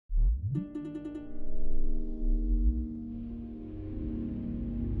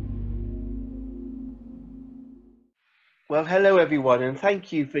Well, hello everyone, and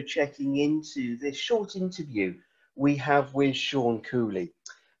thank you for checking into this short interview we have with Sean Culey.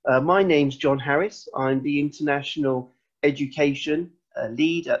 My name's John Harris. I'm the International Education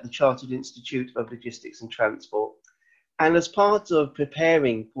Lead at the Chartered Institute of Logistics and Transport. And as part of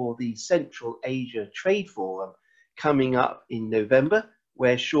preparing for the Central Asia Trade Forum coming up in November,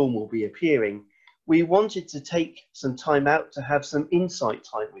 where Sean will be appearing, we wanted to take some time out to have some insight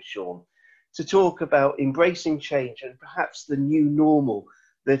time with Sean, to talk about embracing change and perhaps the new normal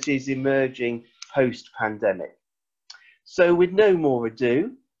that is emerging post-pandemic. So with no more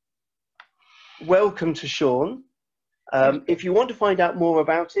ado, welcome to Sean. If you want to find out more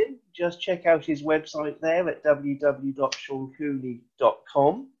about him, just check out his website there at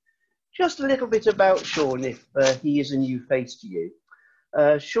www.seanculey.com. Just a little bit about Sean if he is a new face to you.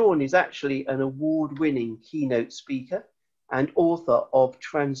 Sean is actually an award-winning keynote speaker and author of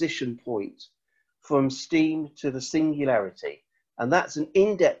Transition Point, From Steam to the Singularity. And that's an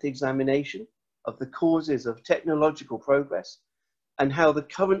in-depth examination of the causes of technological progress and how the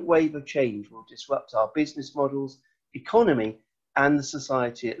current wave of change will disrupt our business models, economy, and the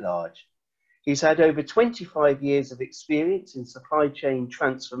society at large. He's had over 25 years of experience in supply chain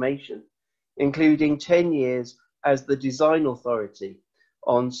transformation, including 10 years as the design authority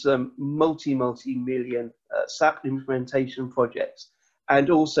on some multi-million SAP implementation projects,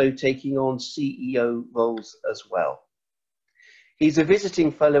 and also taking on CEO roles as well. He's a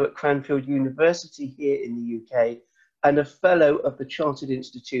visiting fellow at Cranfield University here in the UK and a fellow of the Chartered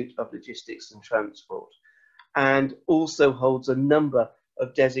Institute of Logistics and Transport, and also holds a number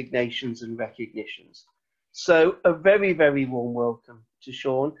of designations and recognitions. So a very, very warm welcome to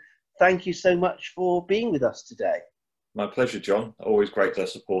Sean. Thank you so much for being with us today. My pleasure, John. Always great to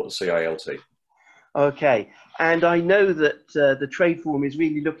support the CILT. Okay, and I know that the Trade Forum is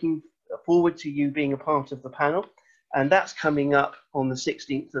really looking forward to you being a part of the panel, and that's coming up on the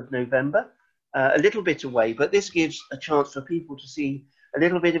 16th of November, a little bit away, but this gives a chance for people to see a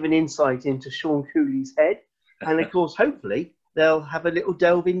little bit of an insight into Sean Culey's head, and of course, hopefully, they'll have a little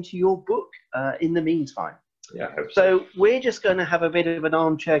delve into your book in the meantime. Yeah, I hope so. We're just going to have a bit of an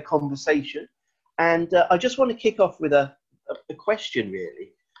armchair conversation. And I just want to kick off with a question,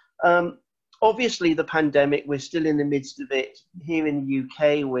 really. Obviously, the pandemic, we're still in the midst of it. Here in the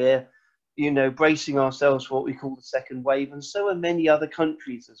UK, we're, bracing ourselves for what we call the second wave, and so are many other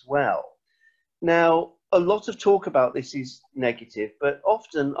countries as well. Now, a lot of talk about this is negative, but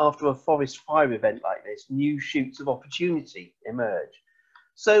often after a forest fire event like this, new shoots of opportunity emerge.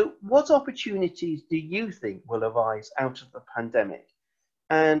 So what opportunities do you think will arise out of the pandemic?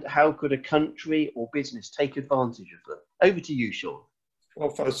 And how could a country or business take advantage of them? Over to you, Sean. Well,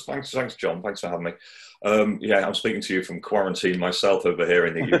 first, thanks, John. Thanks for having me. Yeah, I'm speaking to you from quarantine myself over here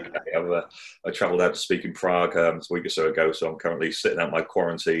in the UK. I travelled out to speak in Prague a week or so ago, so I'm currently sitting out my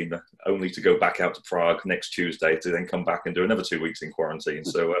quarantine, only to go back out to Prague next Tuesday to then come back and do another 2 weeks in quarantine.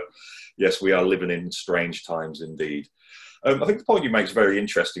 So, yes, we are living in strange times indeed. I think the point you make is a very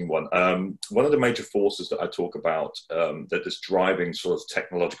interesting one. One of the major forces that I talk about that is driving sort of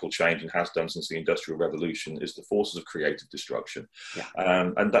technological change and has done since the Industrial Revolution is the forces of creative destruction. Yeah.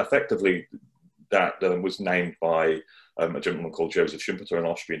 And that effectively, that was named by a gentleman called Joseph Schumpeter, an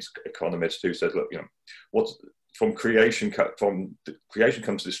Austrian economist, who said, look, from creation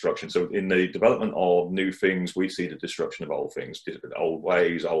comes destruction. So in the development of new things, we see the destruction of old things, old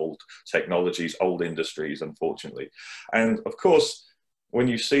ways, old technologies, old industries, unfortunately. And of course, when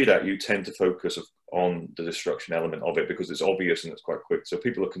you see that, you tend to focus on the destruction element of it because it's obvious and it's quite quick. So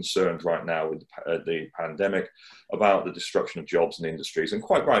people are concerned right now with the pandemic about the destruction of jobs and industries, and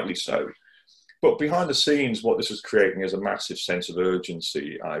quite rightly so. But behind the scenes, what this is creating is a massive sense of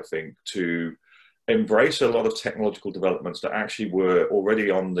urgency, I think, to embrace a lot of technological developments that actually were already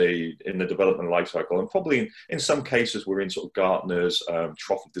in the development life cycle, and probably in some cases we're in sort of Gartner's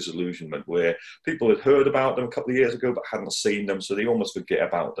trough of disillusionment, where people had heard about them a couple of years ago but hadn't seen them, so they almost forget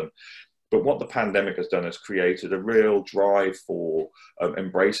about them. But what the pandemic has done is created a real drive for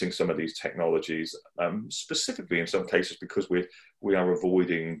embracing some of these technologies, specifically in some cases because we are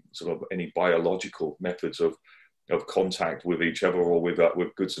avoiding sort of any biological methods of contact with each other or with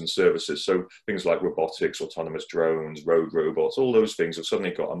goods and services. So things like robotics, autonomous drones, road robots, all those things have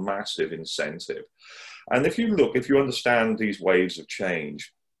suddenly got a massive incentive. And if you understand these waves of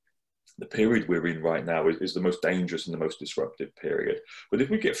change, the period we're in right now is the most dangerous and the most disruptive period. But if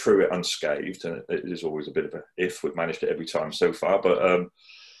we get through it unscathed, and it is always a bit of an if, we've managed it every time so far, but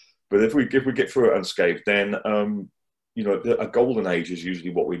if we get through it unscathed, then a golden age is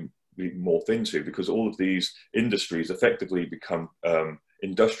usually what we morph into, because all of these industries effectively become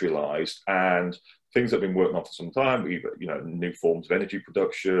industrialized, and things that have been working on for some time, you know, new forms of energy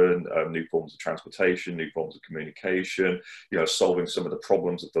production, new forms of transportation, new forms of communication, you know, solving some of the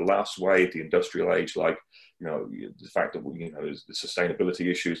problems of the last wave, the industrial age, like, you know, the fact that, you know, the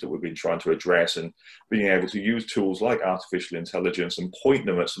sustainability issues that we've been trying to address, and being able to use tools like artificial intelligence and point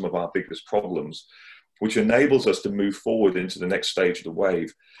them at some of our biggest problems, which enables us to move forward into the next stage of the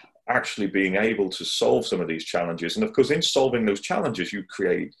wave, actually being able to solve some of these challenges. And of course, in solving those challenges, you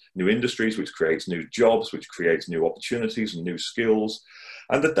create new industries, which creates new jobs, which creates new opportunities and new skills.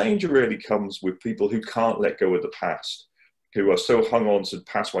 And the danger really comes with people who can't let go of the past, who are so hung on to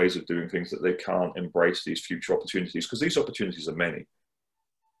past ways of doing things that they can't embrace these future opportunities, because these opportunities are many.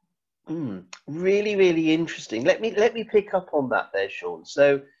 Really, really interesting. Let me pick up on that there, Sean.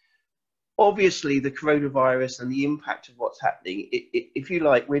 So obviously the coronavirus and the impact of what's happening, if you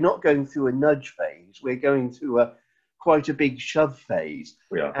like, we're not going through a nudge phase, we're going through quite a big shove phase.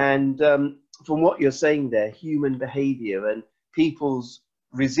 Yeah. And from what you're saying there, human behavior and people's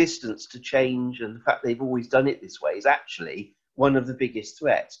resistance to change and the fact they've always done it this way is actually one of the biggest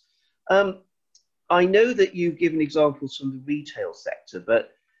threats. I know that you've given examples from the retail sector,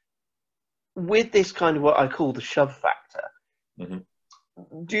 but with this kind of what I call the shove factor,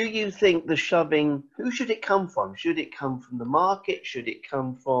 do you think the shoving, who should it come from? Should it come from the market? Should it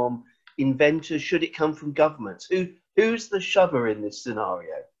come from inventors? Should it come from governments? Who's the shover in this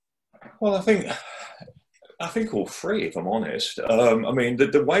scenario? Well, I think all three, if I'm honest. I mean,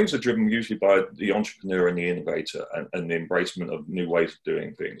 the waves are driven usually by the entrepreneur and the innovator, and the embracement of new ways of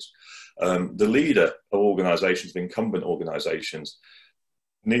doing things. The leader of organizations, the incumbent organizations,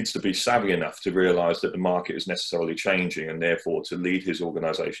 needs to be savvy enough to realize that the market is necessarily changing, and therefore to lead his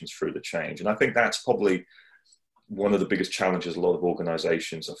organizations through the change. And I think that's probably one of the biggest challenges a lot of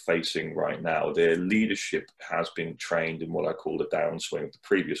organizations are facing right now. Their leadership has been trained in what I call the downswing of the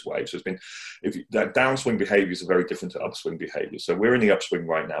previous wave. So that downswing behaviors are very different to upswing behaviors. So we're in the upswing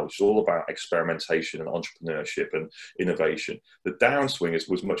right now, which is all about experimentation and entrepreneurship and innovation. The downswing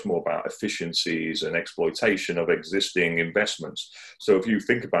was much more about efficiencies and exploitation of existing investments. So if you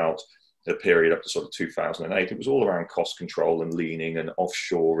think about the period up to sort of 2008, it was all around cost control and leaning and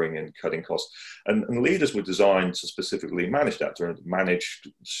offshoring and cutting costs. And leaders were designed to specifically manage that, to manage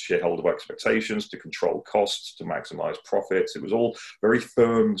shareholder expectations, to control costs, to maximize profits. It was all very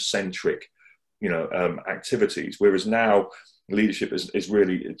firm-centric, you know, activities. Whereas now, leadership is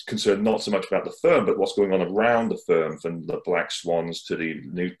really concerned not so much about the firm, but what's going on around the firm, from the black swans to the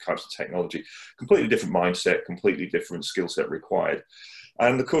new types of technology. Completely different mindset, completely different skill set required.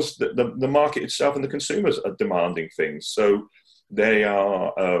 And of course, the market itself and the consumers are demanding things. So they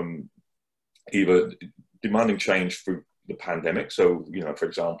are either demanding change through the pandemic. So, you know, for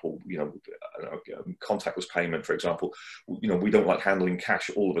example, you know, contactless payment, for example, you know, we don't like handling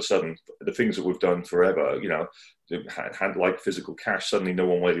cash all of a sudden. The things that we've done forever, you know, like physical cash, suddenly no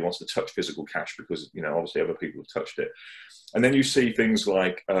one really wants to touch physical cash because, you know, obviously other people have touched it. And then you see things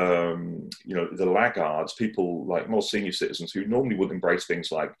like, you know, the laggards, people like more senior citizens who normally would embrace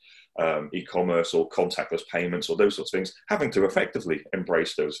things like e-commerce or contactless payments or those sorts of things, having to effectively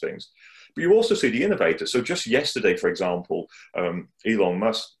embrace those things. But you also see the innovators. So just yesterday, for example, Elon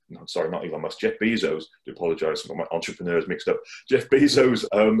Musk, no, sorry, not Elon Musk, Jeff Bezos, I apologize for my entrepreneurs mixed up. Jeff Bezos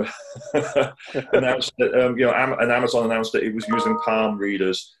announced that, you know, and Amazon announced that it was using palm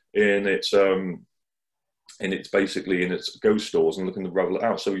readers in its basically in its Go stores and looking to roll it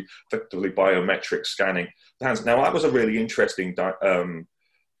out. So effectively biometric scanning the hands. Now that was a really interesting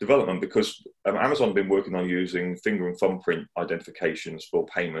development, because Amazon have been working on using finger and thumbprint identifications for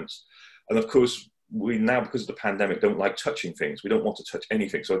payments. And of course, we now, because of the pandemic, don't like touching things. We don't want to touch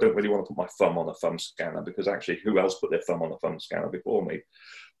anything. So I don't really want to put my thumb on a thumb scanner, because actually who else put their thumb on a thumb scanner before me?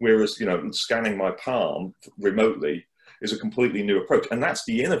 Whereas, you know, scanning my palm remotely is a completely new approach. And that's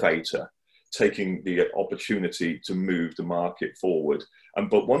the innovator taking the opportunity to move the market forward.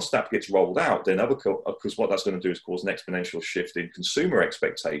 But once that gets rolled out, then because what that's going to do is cause an exponential shift in consumer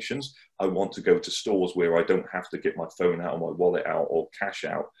expectations. I want to go to stores where I don't have to get my phone out or my wallet out or cash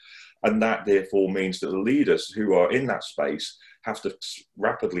out. And that therefore means that the leaders who are in that space have to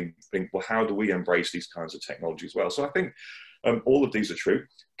rapidly think, well, how do we embrace these kinds of technologies as well? So I think all of these are true.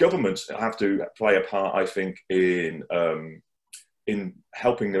 Governments have to play a part, I think, in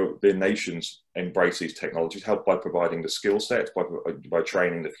helping their nations embrace these technologies, help by providing the skill sets, by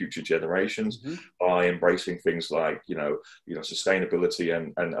training the future generations, by embracing things like, you know, sustainability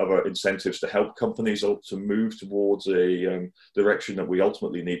and other incentives to help companies to move towards a direction that we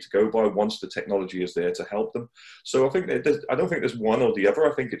ultimately need to go by once the technology is there to help them. So I think I don't think there's one or the other.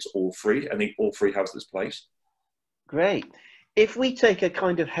 I think it's all three, and all three has this place. Great. if we take a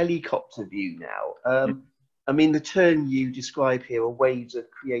kind of helicopter view now, I mean, the term you describe here are waves of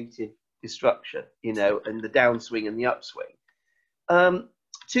creative destruction, you know, and the downswing and the upswing.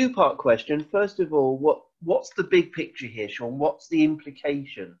 Two-part question. First of all, what's the big picture here, Sean? What's the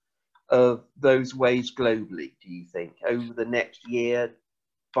implication of those waves globally, do you think, over the next year,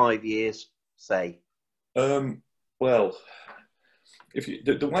 5 years, say? Well, if you,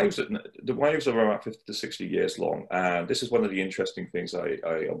 the waves are about 50 to 60 years long, and this is one of the interesting things I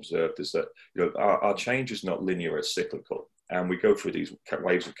observed is that, you know, our change is not linear; it's cyclical, and we go through these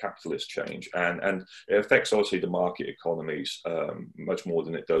waves of capitalist change, and it affects obviously the market economies much more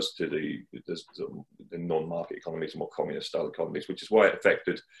than it does to the non-market economies, more communist-style economies, which is why it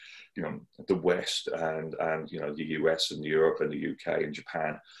affected, you know, the West and you know, the US and Europe and the UK and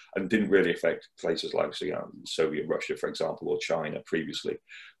Japan, and didn't really affect places like, you know, Soviet Russia, for example, or China previously.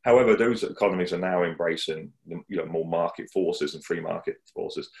 However, those economies are now embracing, you know, more market forces and free market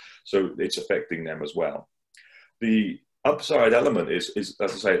forces, so it's affecting them as well. The upside element is as I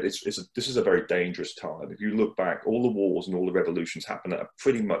say, this is a very dangerous time. If you look back, all the wars and all the revolutions happen at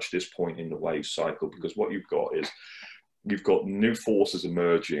pretty much this point in the wave cycle, because what you've got is, you've got new forces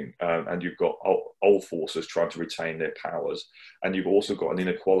emerging, and you've got old forces trying to retain their powers. And you've also got an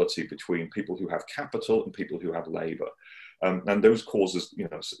inequality between people who have capital and people who have labor. And those causes, you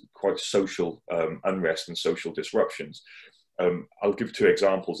know, quite social unrest and social disruptions. I'll give two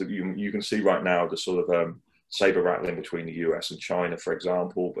examples that you can see right now, the sort of saber rattling between the US and China, for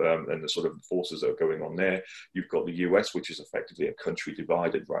example, and the sort of forces that are going on there. You've got the US, which is effectively a country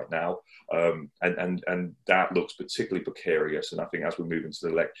divided right now, and that looks particularly precarious. And I think as we move into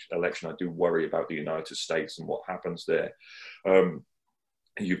the election, I do worry about the United States and what happens there.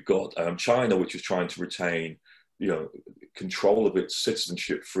 You've got China, which is trying to retain, you know, control of its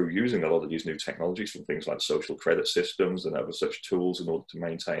citizenship through using a lot of these new technologies, from things like social credit systems and other such tools, in order to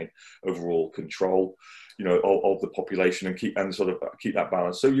maintain overall control, you know, of the population and keep that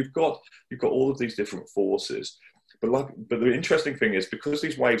balance. So you've got all of these different forces. But the interesting thing is, because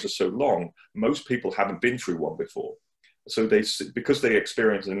these waves are so long, most people haven't been through one before. So because they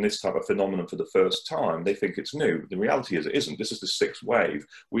experience in this type of phenomenon for the first time, they think it's new. The reality is it isn't. This is the sixth wave.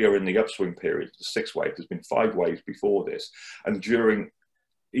 We are in the upswing period, the sixth wave. There's been 5 waves before this. And during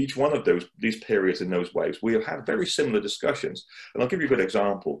each one of these periods in those waves, we have had very similar discussions. And I'll give you a good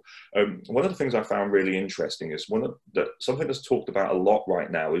example. One of the things I found really interesting is something that's talked about a lot right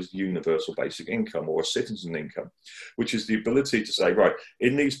now is universal basic income, or a citizen income, which is the ability to say, right,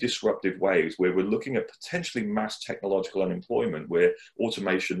 in these disruptive waves where we're looking at potentially mass technological unemployment, where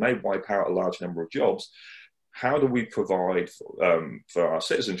automation may wipe out a large number of jobs, how do we provide for our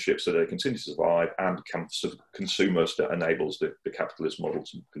citizenship so they continue to survive and become sort of consumers that enables the capitalist model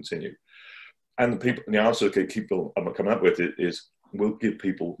to continue? And the answer that people are coming up with is, we'll give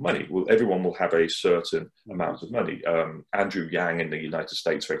people money. Everyone will have a certain amount of money. Andrew Yang in the United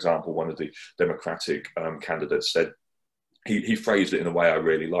States, for example, one of the Democratic candidates, said, he phrased it in a way I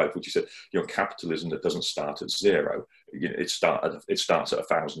really like, which he said, you know, capitalism that doesn't start at zero, you know, it starts at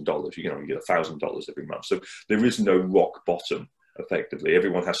 $1,000. You know, you get $1,000 every month. So there is no rock bottom. Effectively,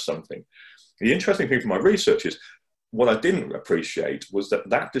 everyone has something. The interesting thing from my research is, what I didn't appreciate was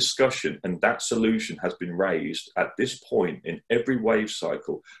that discussion and that solution has been raised at this point in every wave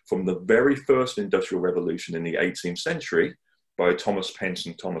cycle, from the very first industrial revolution in the 18th century by Thomas Pence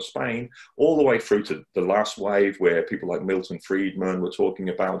and Thomas Paine, all the way through to the last wave, where people like Milton Friedman were talking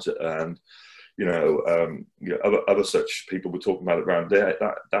about it, and you know, other such people were talking about it around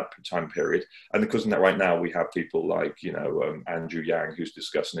that time period. And because in that right now we have people like, you know, Andrew Yang, who's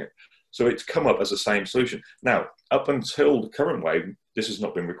discussing it. So it's come up as the same solution. Now, up until the current wave, this has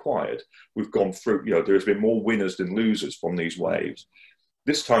not been required. We've gone through, you know, there has been more winners than losers from these waves.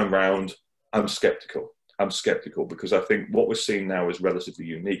 This time round, I'm skeptical. I'm skeptical because I think what we're seeing now is relatively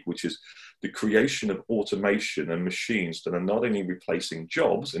unique, which is the creation of automation and machines that are not only replacing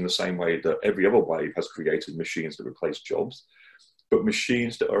jobs in the same way that every other wave has created machines that replace jobs, but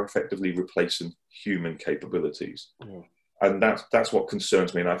machines that are effectively replacing human capabilities. Mm. And that's what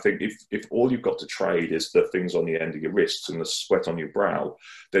concerns me. And I think if all you've got to trade is the things on the end of your wrists and the sweat on your brow,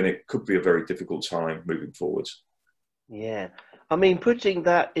 then it could be a very difficult time moving forwards. Yeah. I mean, putting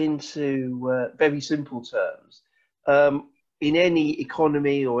that into very simple terms, in any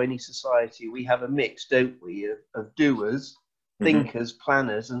economy or any society, we have a mix, don't we, of doers, thinkers,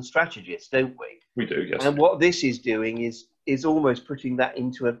 planners, and strategists, don't we? We do, yes. And what this is doing is almost putting that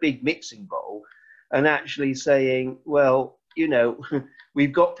into a big mixing bowl and actually saying, well, you know,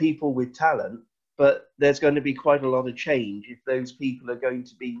 we've got people with talent, but there's going to be quite a lot of change if those people are going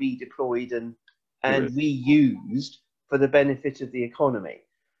to be redeployed and reused for the benefit of the economy.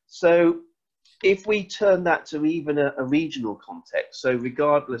 So if we turn that to even a regional context, so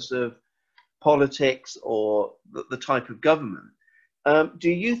regardless of politics or the type of government,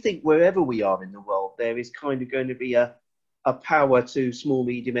 do you think wherever we are in the world, there is kind of going to be a power to small,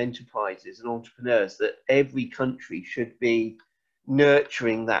 medium enterprises and entrepreneurs, that every country should be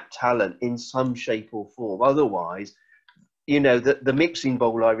nurturing that talent in some shape or form? Otherwise, you know, the mixing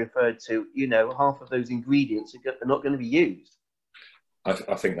bowl I referred to, you know, half of those ingredients are not going to be used.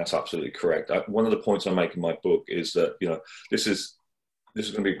 I think that's absolutely correct. One of the points I make in my book is that, you know, this is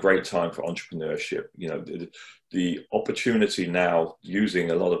going to be a great time for entrepreneurship. You know, the opportunity now,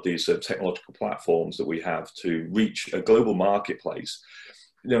 using a lot of these technological platforms that we have to reach a global marketplace.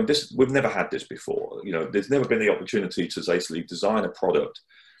 You know, we've never had this before. You know, there's never been the opportunity to basically design a product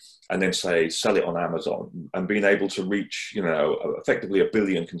and then say sell it on Amazon, and being able to reach, you know, effectively 1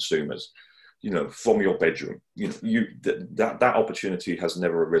 billion consumers, you know, from your bedroom. You know, that opportunity has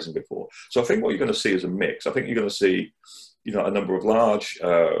never arisen before. So I think what you're going to see is a mix. I think you're going to see, you know, a number of large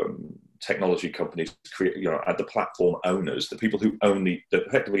technology companies create, you know, at the platform owners, the people who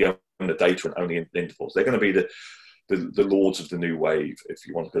effectively own the data and own the intervals. They're going to be the lords of the new wave, if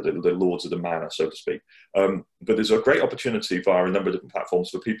you want to put it, the lords of the manor, so to speak. But there's a great opportunity via a number of different platforms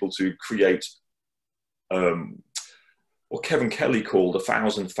for people to create what Kevin Kelly called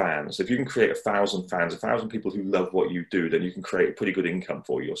 1,000 fans. If you can create 1,000 fans, 1,000 people who love what you do, then you can create a pretty good income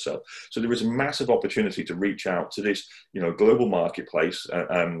for yourself. So there is a massive opportunity to reach out to this, you know, global marketplace,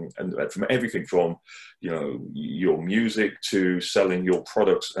 and from everything from, you know, your music to selling your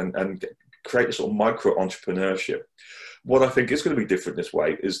products, and create a sort of micro entrepreneurship. What I think is going to be different this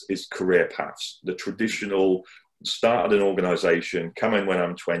way is career paths. The traditional start at an organization, come in when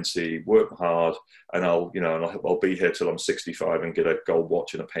I'm 20, work hard, and I'll be here till I'm 65 and get a gold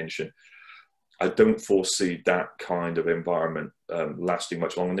watch and a pension. I don't foresee that kind of environment lasting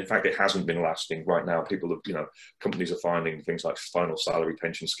much longer. And in fact, it hasn't been lasting right now. People have, you know, companies are finding things like final salary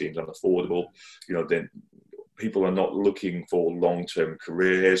pension schemes unaffordable. You know, then people are not looking for long-term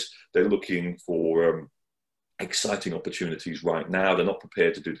careers. They're looking for exciting opportunities right now. They're not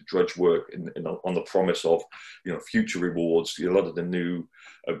prepared to do the drudge work on the promise of, you know, future rewards. A lot of the new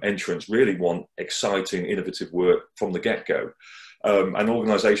entrants really want exciting, innovative work from the get-go. And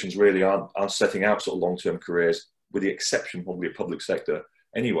organizations really aren't setting out sort of long-term careers, with the exception probably of public sector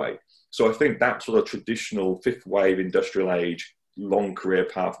anyway. So I think that sort of traditional fifth wave industrial age, long career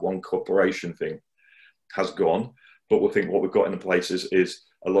path, one corporation thing has gone. But we think what we've got in place is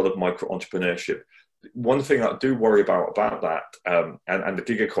a lot of micro entrepreneurship. One thing I do worry about that, and the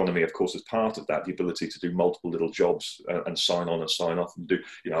gig economy, of course, is part of that, the ability to do multiple little jobs and sign on and sign off and do,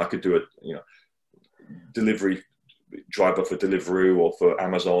 you know, I could do a, you know, delivery driver for Deliveroo or for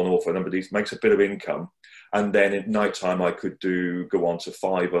Amazon or for a number of these, makes a bit of income. And then at night time, I could go on to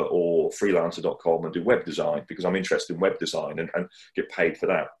Fiverr or freelancer.com and do web design, because I'm interested in web design and get paid for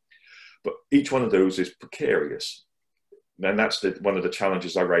that. But each one of those is precarious. And that's one of the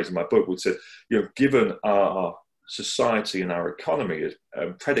challenges I raise in my book, which is, you know, given our society and our economy is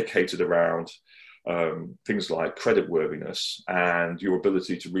predicated around things like creditworthiness and your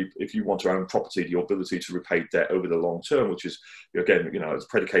ability to, if you want to own property, your ability to repay debt over the long term, which is, again, you know, it's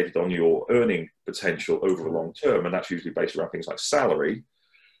predicated on your earning potential over the long term, and that's usually based around things like salary.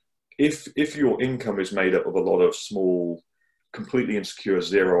 If your income is made up of a lot of small, completely insecure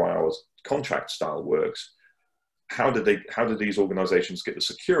 0 hours contract style works, how do these organizations get the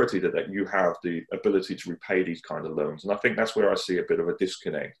security that you have the ability to repay these kind of loans? And I think that's where I see a bit of a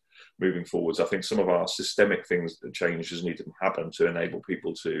disconnect moving forwards. I think some of our systemic things, that changes need to happen to enable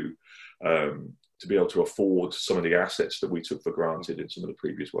people to be able to afford some of the assets that we took for granted in some of the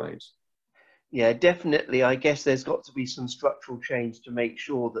previous waves. Yeah, definitely. I guess there's got to be some structural change to make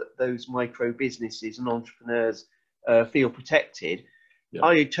sure that those micro businesses and entrepreneurs feel protected. Yeah.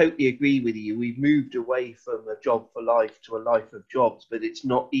 I totally agree with you. We've moved away from a job for life to a life of jobs, but it's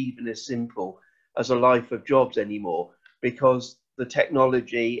not even as simple as a life of jobs anymore, because the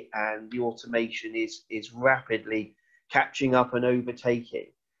technology and the automation is rapidly catching up and overtaking.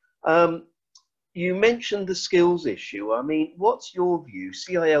 You mentioned the skills issue. I mean, what's your view?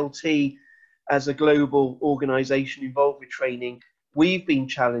 CILT, as a global organization involved with training, we've been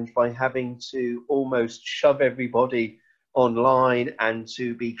challenged by having to almost shove everybody online and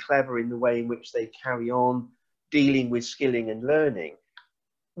to be clever in the way in which they carry on dealing with skilling and learning.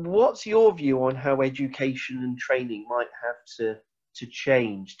 What's your view on how education and training might have to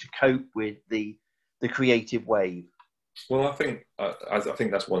change to cope with the creative wave? Well, I think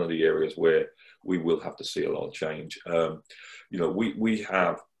that's one of the areas where we will have to see a lot of change. You know, we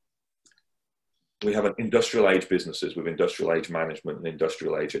have we have an industrial age businesses with industrial age management and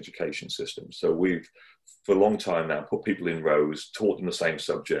industrial age education systems. So we've, for a long time now, put people in rows, taught them the same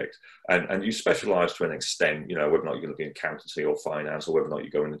subject, and you specialize to an extent, you know, whether or not you're going to be in accountancy or finance, or whether or not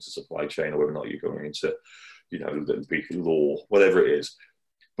you're going into supply chain, or whether or not you're going into, you know, the law, whatever it is.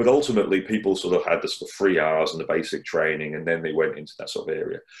 But ultimately, people sort of had the sort of 3 hours and the basic training, and then they went into that sort of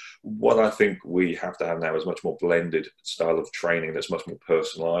area. What I think we have to have now is much more blended style of training that's much more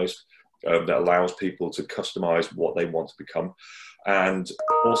personalized, that allows people to customize what they want to become. And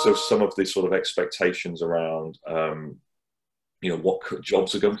also some of the sort of expectations around, you know, what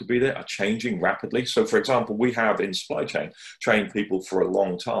jobs are going to be there are changing rapidly. So, for example, we have in supply chain trained people for a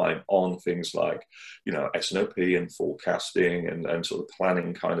long time on things like, you know, S&OP and forecasting and sort of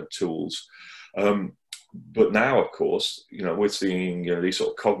planning kind of tools. But now, of course, you know, we're seeing, you know, these sort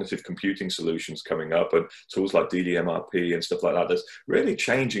of cognitive computing solutions coming up, and tools like DDMRP and stuff like that. That's really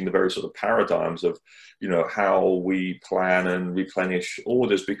changing the very sort of paradigms of, you know, how we plan and replenish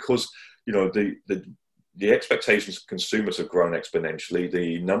orders, because, you know, the expectations of consumers have grown exponentially.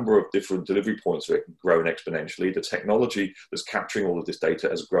 The number of different delivery points have grown exponentially. The technology that's capturing all of this data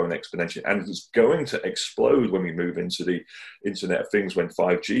has grown exponentially, and it's going to explode when we move into the Internet of Things, when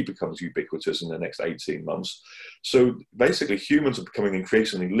 5G becomes ubiquitous in the next 18 months. So basically, humans are becoming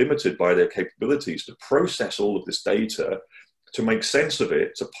increasingly limited by their capabilities to process all of this data, to make sense of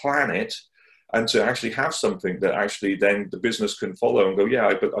it, to plan it, and to actually have something that actually then the business can follow and go, yeah,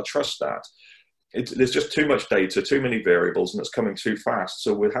 I trust that. There's just too much data, too many variables, and it's coming too fast.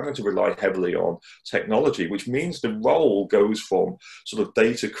 So we're having to rely heavily on technology, which means the role goes from sort of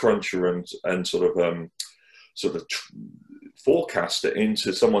data cruncher and sort of forecaster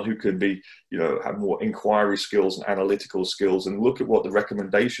into someone who can be, you know, have more inquiry skills and analytical skills, and look at what the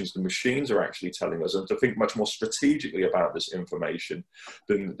recommendations the machines are actually telling us, and to think much more strategically about this information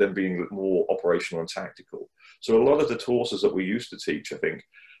than being more operational and tactical. So a lot of the courses that we used to teach, I think,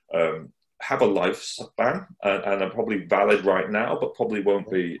 have a lifespan and are probably valid right now, but probably won't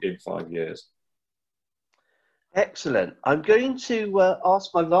be in 5 years. Excellent. I'm going to ask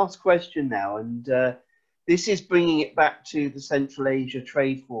my last question now, and this is bringing it back to the Central Asia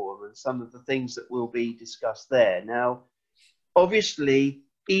Trade Forum and some of the things that will be discussed there. Now, obviously,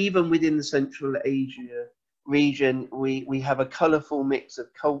 even within the Central Asia region, we have a colourful mix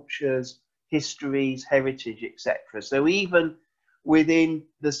of cultures, histories, heritage, etc. So even within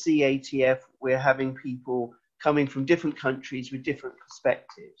the CATF, we're having people coming from different countries with different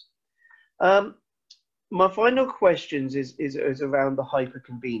perspectives. My final questions is around the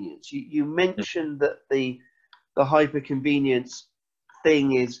hyperconvenience. You mentioned that the hyperconvenience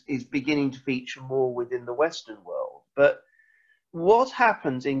thing is beginning to feature more within the Western world, but what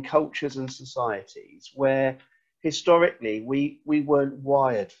happens in cultures and societies where historically we weren't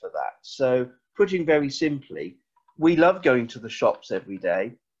wired for that? So putting very simply, we love going to the shops every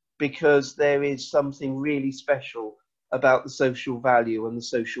day because there is something really special about the social value and the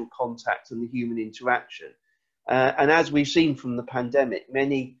social contact and the human interaction. And as we've seen from the pandemic,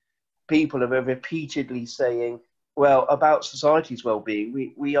 many people are repeatedly saying, well, about society's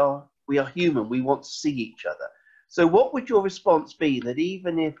well-being, we are human, we want to see each other. So what would your response be that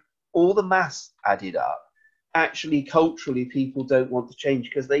even if all the maths added up, actually culturally people don't want to change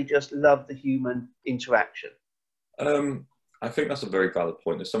because they just love the human interaction? I think that's a very valid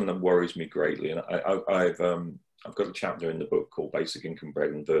point. It's something that worries me greatly, and I've got a chapter in the book called Basic Income Bread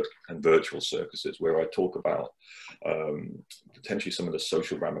and Virtual Circuses, where I talk about potentially some of the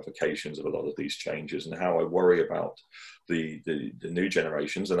social ramifications of a lot of these changes, and how I worry about the new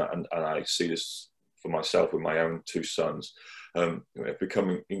generations, and I see this for myself with my own two sons,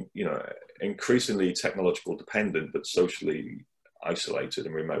 becoming, you know, increasingly technological dependent, but socially isolated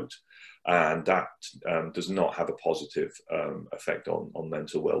and remote. And that does not have a positive effect on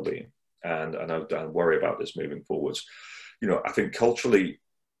mental well-being. And I worry about this moving forwards. You know, I think culturally,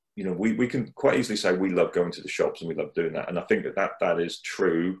 you know, we can quite easily say we love going to the shops and we love doing that. And I think that is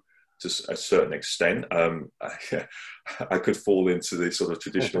true to a certain extent. I could fall into the sort of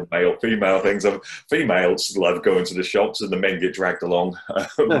traditional male-female things. Females love going to the shops and the men get dragged along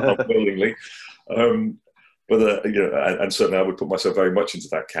unwillingly. But you know, and certainly I would put myself very much into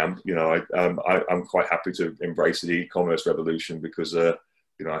that camp. You know, I'm quite happy to embrace the e-commerce revolution because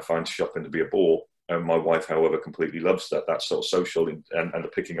you know, I find shopping to be a bore. And my wife, however, completely loves that sort of social and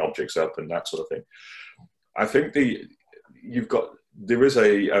the picking objects up and that sort of thing. I think there is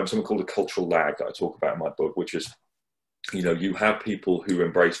something called a cultural lag that I talk about in my book, which is, you know, you have people who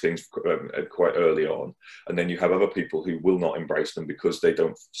embrace things quite early on, and then you have other people who will not embrace them because they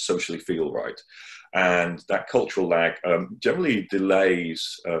don't socially feel right. And that cultural lag generally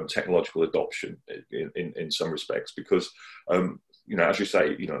delays technological adoption in some respects, because, you know, as you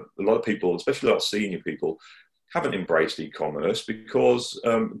say, you know, a lot of people, especially a lot of senior people, haven't embraced e-commerce because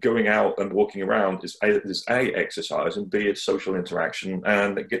going out and walking around is A, exercise, and B, it's social interaction,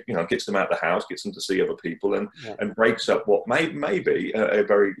 and it gets them out of the house, gets them to see other people, and breaks up what may be a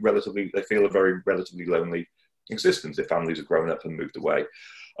very relatively, they feel a very relatively lonely existence. Their families have grown up and moved away.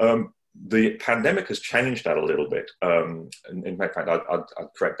 The pandemic has changed that a little bit. In fact, I'd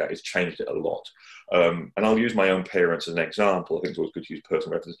correct that, it's changed it a lot. And I'll use my own parents as an example. I think it's always good to use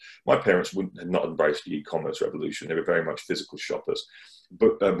personal reference. My parents had not embraced the e-commerce revolution. They were very much physical shoppers.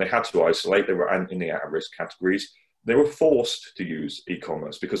 But they had to isolate. They were in the at-risk categories. They were forced to use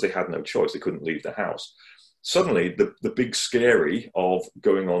e-commerce because they had no choice. They couldn't leave the house. Suddenly, the big scary of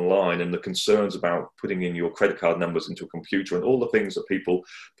going online and the concerns about putting in your credit card numbers into a computer and all the things that people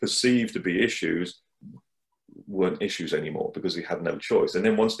perceive to be issues weren't issues anymore because they had no choice. And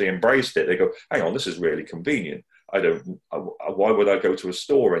then once they embraced it, they go, hang on, this is really convenient. Why would I go to a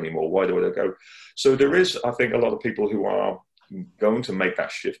store anymore? Why would I go? So there is, I think, a lot of people who are going to make that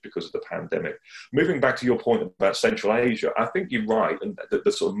shift because of the pandemic. Moving back to your point about Central Asia, I think you're right, and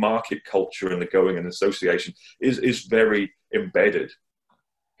the sort of market culture and the going and association is very embedded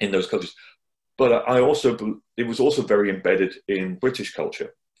in those countries. But it was also very embedded in British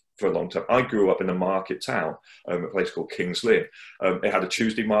culture for a long time. I grew up in a market town, a place called Kings Lynn. It had a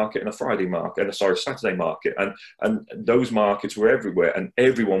Tuesday market and a Friday market, and a Saturday market, and those markets were everywhere, and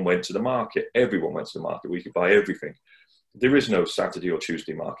everyone went to the market. Everyone went to the market. We could buy everything. There is no Saturday or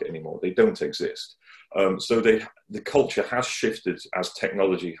Tuesday market anymore. They don't exist. So the culture has shifted as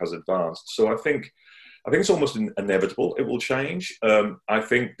technology has advanced. So I think it's almost inevitable it will change. I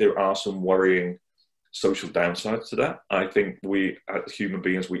think there are some worrying social downsides to that. I think we, as human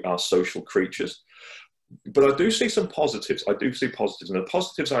beings, we are social creatures. But I do see some positives. I do see positives. And the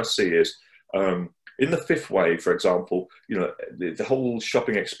positives I see is, in the fifth wave, for example, you know, the whole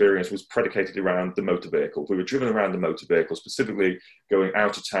shopping experience was predicated around the motor vehicle. We were driven around the motor vehicle, specifically going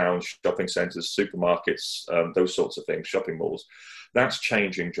out of town, shopping centres, supermarkets, those sorts of things, shopping malls. That's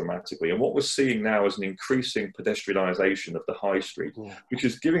changing dramatically. And what we're seeing now is an increasing pedestrianisation of the high street, which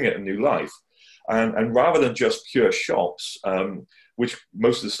is giving it a new life. And rather than just pure shops, which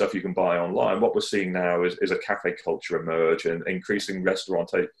most of the stuff you can buy online, what we're seeing now is a cafe culture emerge and increasing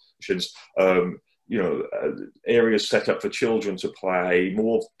restaurantations, areas set up for children to play,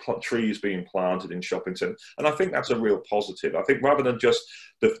 more trees being planted in shopping centres. And I think that's a real positive. I think rather than just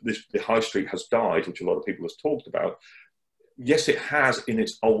the high street has died, which a lot of people have talked about, yes, it has in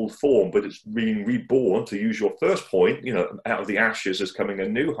its old form, but it's being reborn, to use your first point, you know, out of the ashes is coming a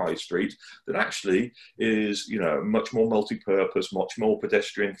new high street that actually is, you know, much more multi-purpose, much more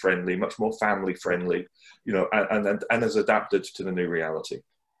pedestrian friendly, much more family friendly, you know, and has adapted to the new reality.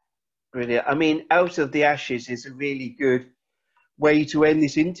 Brilliant. I mean, out of the ashes is a really good way to end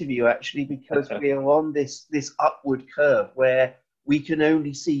this interview, actually, because we are on this upward curve where we can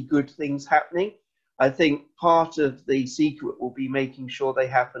only see good things happening. I think part of the secret will be making sure they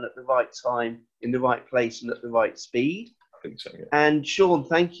happen at the right time, in the right place, and at the right speed. I think so, yeah. And Sean,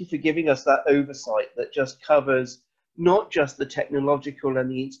 thank you for giving us that oversight that just covers not just the technological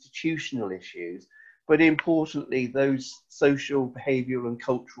and the institutional issues, but importantly, those social, behavioural and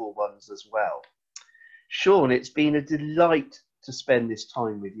cultural ones as well. Sean, it's been a delight to spend this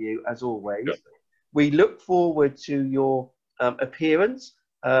time with you, as always. Yep. We look forward to your appearance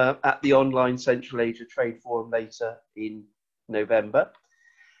at the online Central Asia Trade Forum later in November.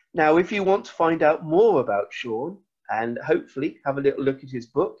 Now, if you want to find out more about Sean and hopefully have a little look at his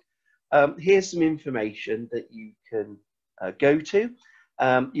book, here's some information that you can go to.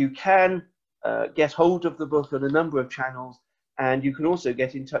 You can get hold of the book on a number of channels, and you can also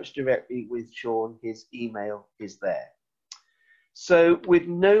get in touch directly with Sean. His email is there. So with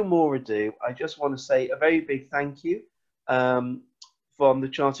no more ado, I just want to say a very big thank you from the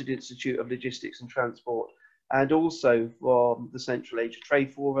Chartered Institute of Logistics and Transport, and also from the Central Asia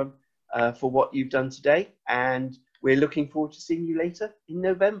Trade Forum for what you've done today. And we're looking forward to seeing you later in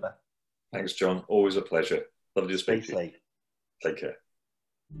November. Thanks, John. Always a pleasure. Lovely to speak to you. Stay safe. Take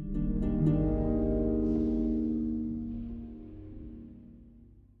care.